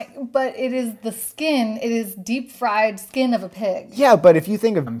But it is the skin. It is deep fried skin of a pig. Yeah, but if you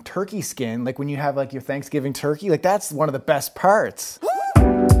think of turkey skin, like when you have like your Thanksgiving turkey, like that's one of the best parts.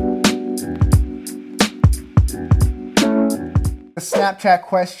 A Snapchat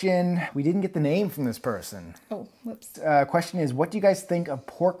question. We didn't get the name from this person. Oh, whoops. Question is, what do you guys think of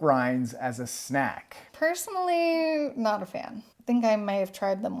pork rinds as a snack? Personally, not a fan. I think I may have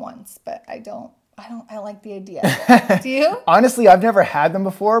tried them once, but I like the idea of it. Do you? Honestly, I've never had them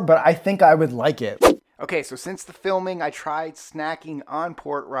before, but I think I would like it. Okay, so since the filming, I tried snacking on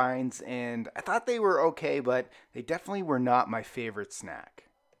pork rinds, and I thought they were okay, but they definitely were not my favorite snack.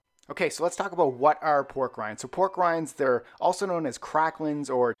 Okay, so let's talk about what are pork rinds. So pork rinds, they're also known as cracklins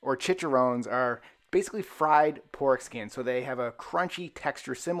or chicharrones, are basically fried pork skin. So they have a crunchy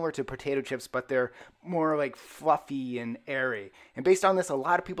texture similar to potato chips, but they're more like fluffy and airy. And based on this, a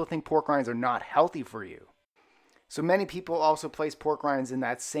lot of people think pork rinds are not healthy for you. So many people also place pork rinds in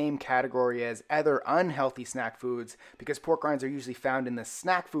that same category as other unhealthy snack foods because pork rinds are usually found in the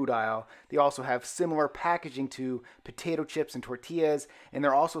snack food aisle. They also have similar packaging to potato chips and tortillas, and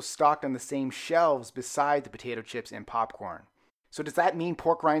they're also stocked on the same shelves beside the potato chips and popcorn. So does that mean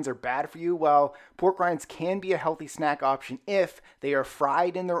pork rinds are bad for you? Well, pork rinds can be a healthy snack option if they are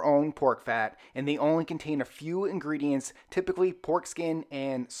fried in their own pork fat and they only contain a few ingredients, typically pork skin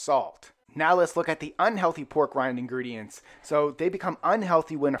and salt. Now let's look at the unhealthy pork rind ingredients. So they become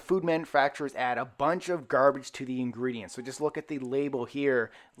unhealthy when food manufacturers add a bunch of garbage to the ingredients. So just look at the label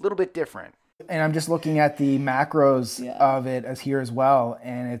here, a little bit different. And I'm just looking at the macros of it as here as well.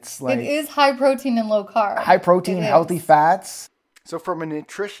 And it's like... It is high protein and low carb. High protein, healthy fats. So from a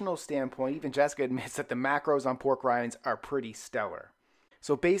nutritional standpoint, even Jessica admits that the macros on pork rinds are pretty stellar.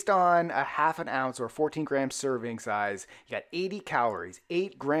 So based on a half an ounce or 14 gram serving size, you got 80 calories.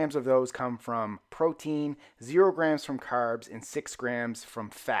 8 grams of those come from protein, 0 grams from carbs, and 6 grams from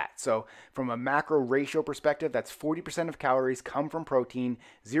fat. So from a macro ratio perspective, that's 40% of calories come from protein,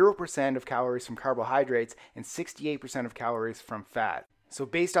 0% of calories from carbohydrates, and 68% of calories from fat. So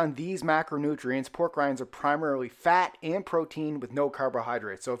based on these macronutrients, pork rinds are primarily fat and protein with no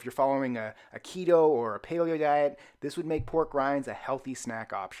carbohydrates. So if you're following a keto or a paleo diet, this would make pork rinds a healthy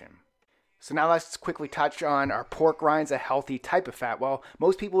snack option. So now let's quickly touch on, are pork rinds a healthy type of fat? Well,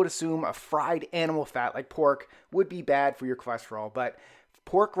 most people would assume a fried animal fat like pork would be bad for your cholesterol, but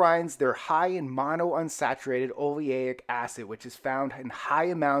pork rinds, they're high in monounsaturated oleic acid, which is found in high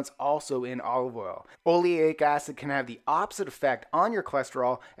amounts also in olive oil. Oleic acid can have the opposite effect on your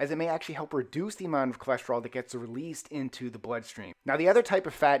cholesterol, as it may actually help reduce the amount of cholesterol that gets released into the bloodstream. Now, the other type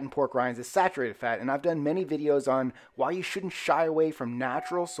of fat in pork rinds is saturated fat, and I've done many videos on why you shouldn't shy away from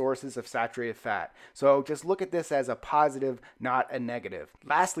natural sources of saturated fat. So just look at this as a positive, not a negative.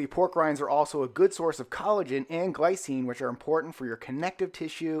 Lastly, pork rinds are also a good source of collagen and glycine, which are important for your connective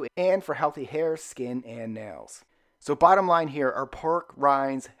tissue and for healthy hair, skin, and nails. So bottom line here, are pork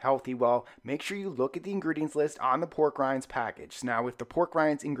rinds healthy? Well, make sure you look at the ingredients list on the pork rinds package. Now, if the pork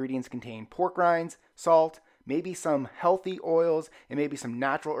rinds ingredients contain pork rinds, salt, maybe some healthy oils, and maybe some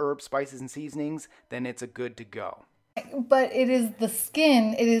natural herbs, spices, and seasonings, then it's a good to go. But it is the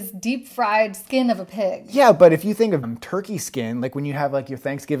skin. It is deep fried skin of a pig. Yeah, but if you think of turkey skin, like when you have like your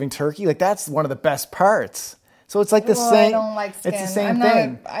Thanksgiving turkey, like that's one of the best parts. So it's like the same. I don't like skin. It's the same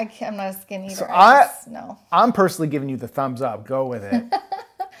thing. I'm not a skin eater. So no. I'm personally giving you the thumbs up. Go with it.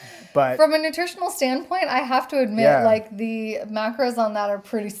 But from a nutritional standpoint, I have to admit, like the macros on that are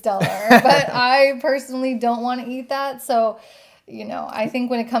pretty stellar. But I personally don't want to eat that. So, you know, I think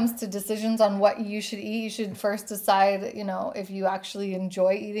when it comes to decisions on what you should eat, you should first decide, you know, if you actually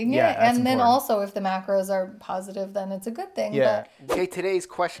enjoy eating it. And then also if the macros are positive, then it's a good thing. Yeah. Okay, today's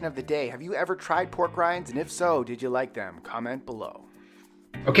question of the day. Have you ever tried pork rinds? And if so, did you like them? Comment below.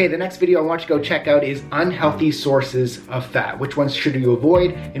 Okay, the next video I want you to go check out is unhealthy sources of fat. Which ones should you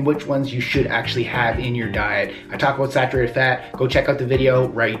avoid and which ones you should actually have in your diet. I talk about saturated fat. Go check out the video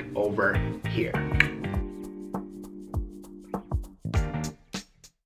right over here.